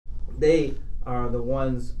they are the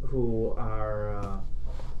ones who are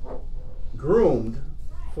groomed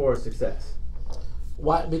for success.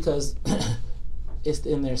 Why? Because it's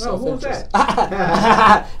in their self-interest. Who's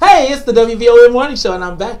that? Hey, it's the WVON Morning Show, and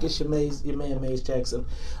I'm back. It's your man, Maze Jackson.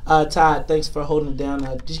 Todd, thanks for holding it down.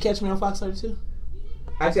 Did you catch me on Fox 32?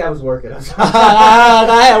 Actually, I was working.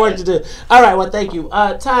 I had work to do. All right, well, thank you.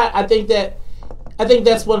 Todd, I think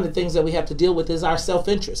that's one of the things that we have to deal with is our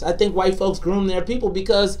self-interest. I think white folks groom their people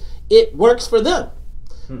because it works for them,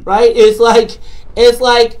 right? It's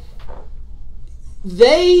like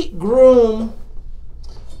they groom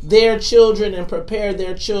their children and prepare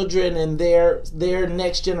their children and their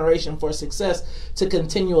next generation for success to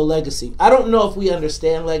continue a legacy. I don't know if we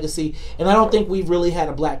understand legacy, and I don't think we've really had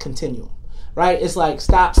a black continuum, right? It's like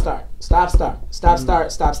stop, start, stop, start, stop,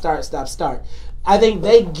 start, stop, start, stop, start. I think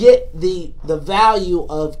they get the value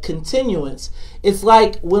of continuance. It's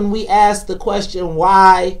like when we ask the question,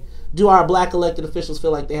 why do our black elected officials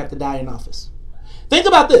feel like they have to die in office? Think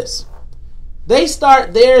about this. They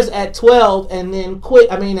start theirs at 12 and then quit,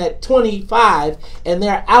 at 25, and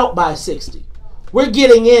they're out by 60. We're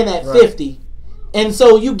getting in at 50. And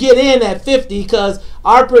so you get in at 50 because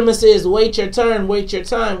our premise is wait your turn, wait your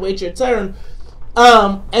time, wait your turn.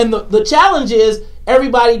 And the challenge is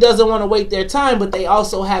everybody doesn't want to wait their time, but they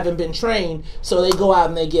also haven't been trained, so they go out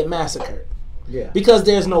and they get massacred. Yeah. Because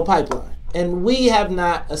there's no pipeline. And we have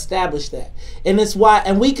not established that. And it's why,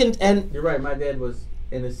 and we can, and you're right, my dad was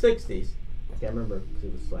in his 60s. I can't remember, he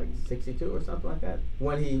was like 62 or something like that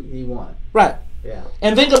when he won. Right. Yeah.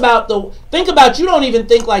 And think about you don't even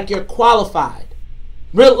think like you're qualified.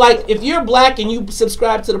 Like if you're black and you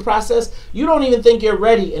subscribe to the process, you don't even think you're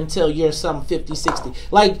ready until you're some 50, 60.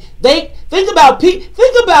 Like think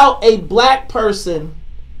about a black person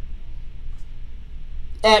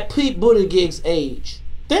at Pete Buttigieg's age.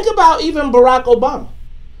 Think about even Barack Obama.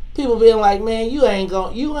 People being like, man, you ain't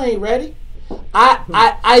ready.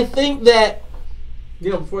 I think that,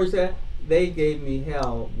 before you said, they gave me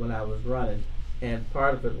hell when I was running, and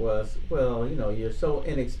part of it was, well, you're so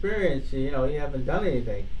inexperienced, you haven't done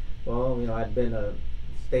anything. Well, I'd been a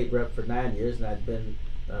state rep for 9 years, and I'd been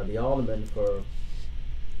the alderman for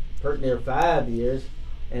pretty near 5 years,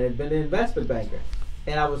 and had been an investment banker.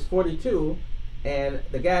 And I was 42, and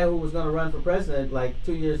the guy who was going to run for president, like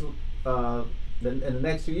 2 years, in the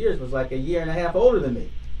next 2 years, was like a year and a half older than me.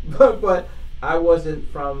 But I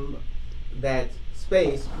wasn't from that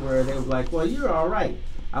space where they were like, well, you're all right.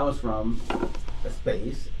 I was from a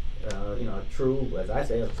space, a true, as I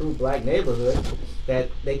say, a true black neighborhood that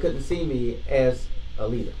they couldn't see me as a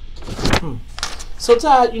leader. So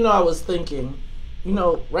Todd, I was thinking,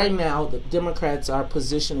 right now the Democrats are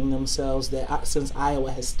positioning themselves that since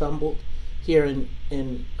Iowa has stumbled here in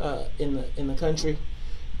the country,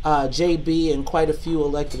 JB and quite a few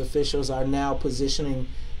elected officials are now positioning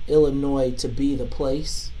Illinois to be the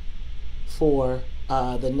place for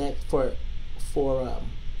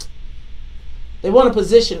they want to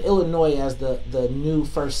position Illinois as the new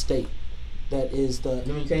first state. That is the.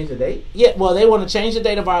 You mean change the date? Yeah, well, they want to change the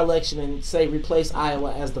date of our election and say replace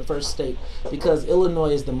Iowa as the first state because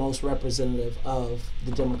Illinois is the most representative of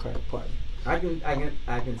the Democratic Party. I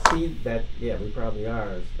can see that. Yeah, we probably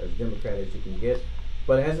are as Democrat as you can get,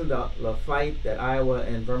 but hasn't the fight that Iowa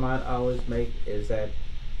and Vermont always make is that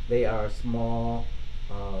they are small,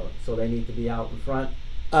 so they need to be out in front.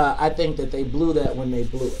 I think that they blew that when they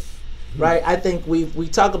blew it, right? I think we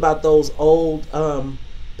talk about those old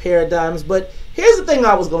paradigms, but here's the thing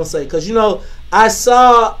I was going to say, because I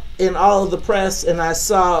saw in all of the press, and I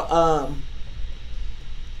saw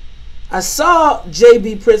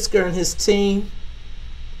J.B. Pritzker and his team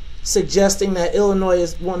suggesting that Illinois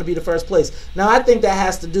is going to be the first place. Now, I think that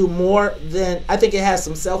has to do more than, I think it has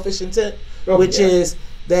some selfish intent, which is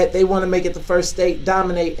that they want to make it the first state,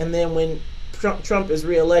 dominate, and then when Trump is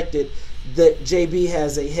reelected, that JB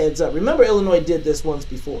has a heads up. Remember, Illinois did this once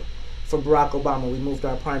before for Barack Obama. We moved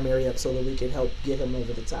our primary up so that we could help get him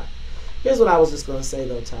over the top. Here's what I was just going to say,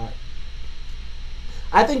 though, Todd.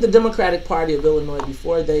 I think the Democratic Party of Illinois,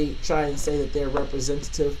 before they try and say that they're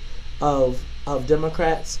representative of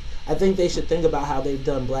Democrats, I think they should think about how they've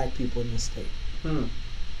done black people in this state.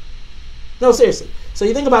 No, seriously. So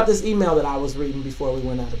you think about this email that I was reading before we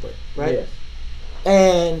went out of break, right? Yes.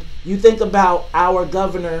 And you think about our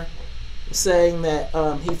governor saying that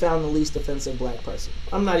he found the least offensive black person.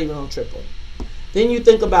 I'm not even on trip on it. Then you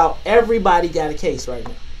think about everybody got a case right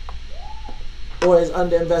now, or is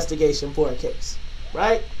under investigation for a case,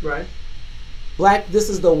 right? Right. This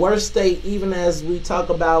is the worst state, even as we talk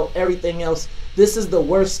about everything else. This is the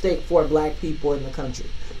worst state for black people in the country.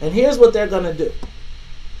 And here's what they're going to do.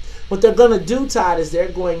 What they're going to do, Todd, is they're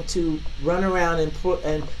going to run around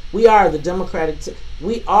and we are the Democratic.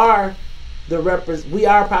 We are we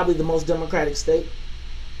are probably the most democratic state.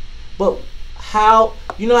 But how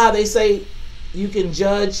they say you can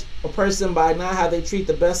judge a person by not how they treat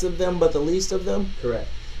the best of them, but the least of them? Correct.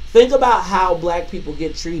 Think about how black people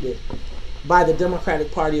get treated by the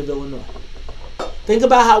Democratic Party of Illinois. Think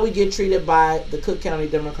about how we get treated by the Cook County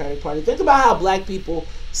Democratic Party. Think about how black people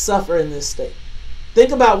suffer in this state.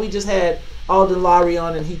 Think about, we just had Alden Lowry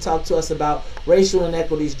on, and he talked to us about racial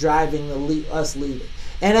inequities driving us leaving.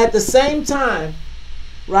 And at the same time,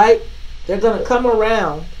 right, they're going to come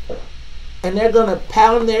around and they're going to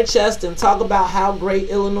pound their chest and talk about how great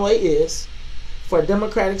Illinois is for a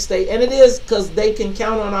democratic state. And it is, because they can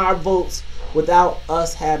count on our votes without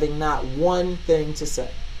us having not one thing to say.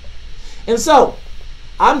 And so,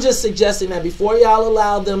 I'm just suggesting that before y'all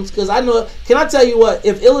allow them, because I know, can I tell you what,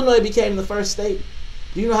 if Illinois became the first state,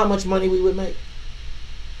 do you know how much money we would make?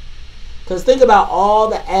 Because think about all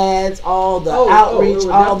the ads, all the outreach,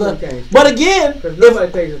 all the... Change. But again... Because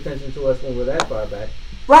nobody pays attention to us when we're that far back.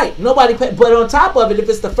 Right, nobody pay, but on top of it, if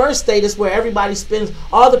it's the first state, it's where everybody spends,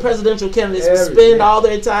 all the presidential candidates spend all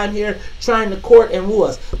their time here trying to court and woo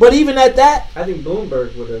us. But even at that... I think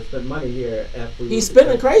Bloomberg would have spent money here after... He's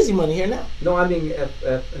spending crazy money here now. No, I mean,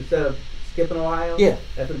 instead of skipping Ohio, yeah,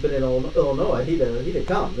 if it had been in Illinois, he'd have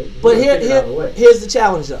come. But here's the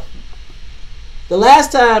challenge, though. The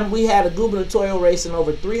last time we had a gubernatorial race and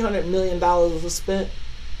over $300 million was spent,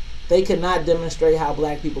 they could not demonstrate how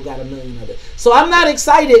black people got $1 million of it. So I'm not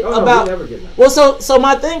excited about... never get that. Well, so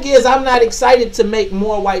my thing is, I'm not excited to make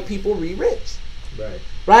more white people rich. Right.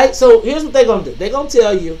 Right? So here's what they're going to do. They're going to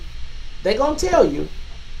tell you,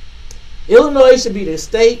 Illinois should be the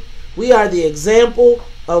state. We are the example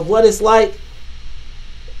of what it's like.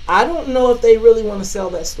 I don't know if they really want to sell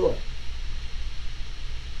that story.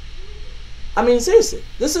 I mean, seriously,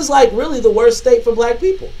 this is like really the worst state for black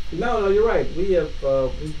people. No, you're right.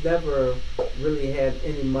 We've never really had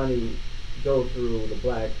any money go through the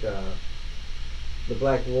black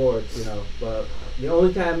wards. But the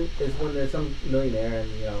only time is when there's some millionaire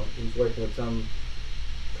and he's working with some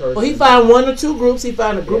person. Well, he found one or two groups. He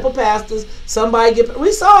found a group of pastors. Somebody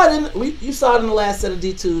you saw it in the last set of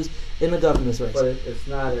D2s in the governor's race. But it's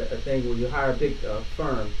not a thing where you hire a big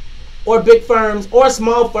firm. Or big firms, or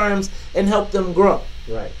small firms, and help them grow.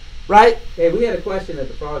 Right. Right? Hey, we had a question at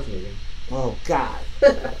the Frogs meeting. Oh, God.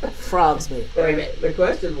 Frogs meeting. The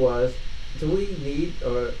question was, do we need,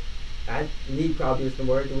 or I need probably is the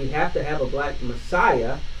word, do we have to have a black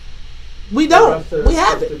messiah? We don't. We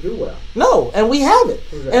haven't. To do well? No, and we haven't.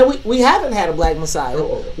 And we haven't had a black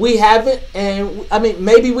messiah. We haven't, and I mean,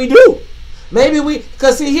 maybe we do.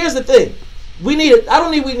 Because see, here's the thing. We need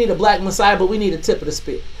a black messiah, but we need a tip of the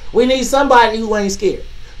spear. We need somebody who ain't scared.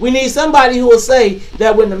 We need somebody who will say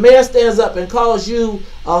that when the mayor stands up and calls you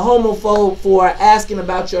a homophobe for asking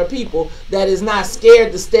about your people, that is not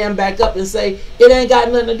scared to stand back up and say, it ain't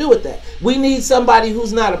got nothing to do with that. We need somebody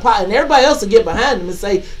who's not a pot, and everybody else will get behind him and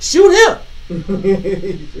say, shoot him.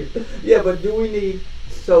 Yeah, but do we need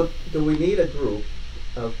a group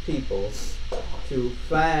of people to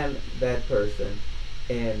find that person,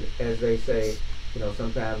 and as they say,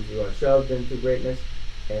 sometimes you are shoved into greatness,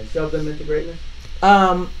 and shove them into greatness?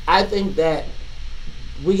 I think that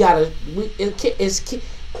we gotta.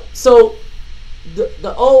 So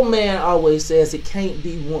the old man always says it can't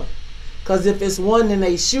be one, because if it's one, then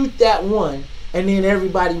they shoot that one, and then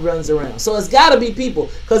everybody runs around. So it's got to be people,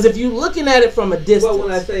 because if you're looking at it from a distance. Well,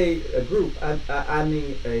 when I say a group, I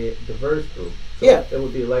mean a diverse group. So yeah, it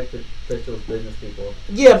would be elected officials, business people.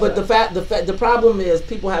 Yeah, but the problem is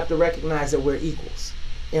people have to recognize that we're equals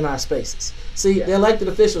in our spaces. See, the elected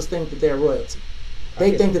officials think that they're royalty.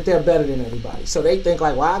 They think that they're better than everybody. So they think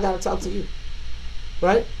like, well, I got to talk to you.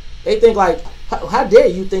 Right? They think like, how dare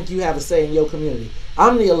you think you have a say in your community?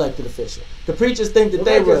 I'm the elected official. The preachers think that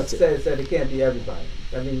they're royalty. Said it can't be everybody.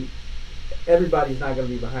 I mean, everybody's not going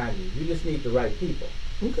to be behind you. You just need the right people.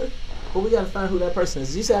 Okay. Well, we got to find who that person is.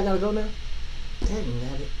 Did you say I got to go now? Dang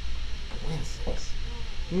it. Wednesdays.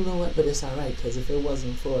 You know what? But it's all right, because if it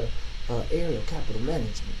wasn't for aerial capital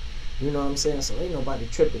management, you know what I'm saying? So ain't nobody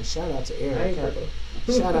tripping. Shout out to Aerial Capital.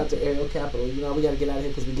 Shout out to Aerial Capital. We got to get out of here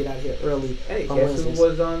because we get out of here early. Hey, guess who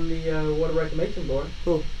was on the Water Reclamation Board?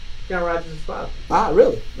 Who? John Rogers' father. Ah,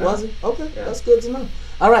 really? No. Was he? Okay, that's good to know.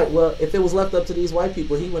 All right, well, if it was left up to these white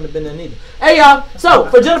people, he wouldn't have been there neither. Hey, y'all. So,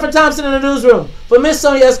 for Jennifer Thompson in the newsroom, for Miss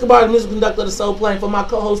Sonia Escobar, the musical conductor of the Soul Plane, for my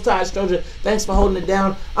co-host, Todd Stroger, thanks for holding it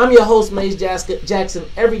down. I'm your host, Maze Jackson,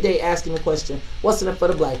 every day asking the question, what's in it for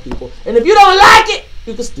the black people? And if you don't like it,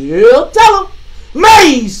 you can still tell them.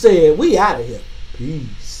 Maze said, we out of here.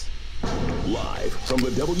 Peace. Live from the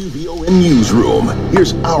WVON newsroom,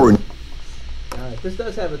 here's our... All right, this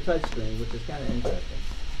does have a touchscreen, which is kind of interesting.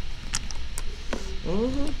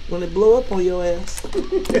 When it blew up on your ass.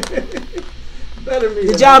 Better me.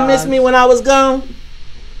 Did y'all miss me when I was gone?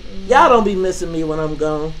 Y'all don't be missing me when I'm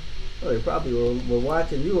gone. Well, they probably were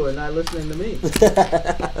watching you or not listening to me.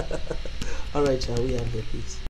 All right, y'all. We out here. Peace.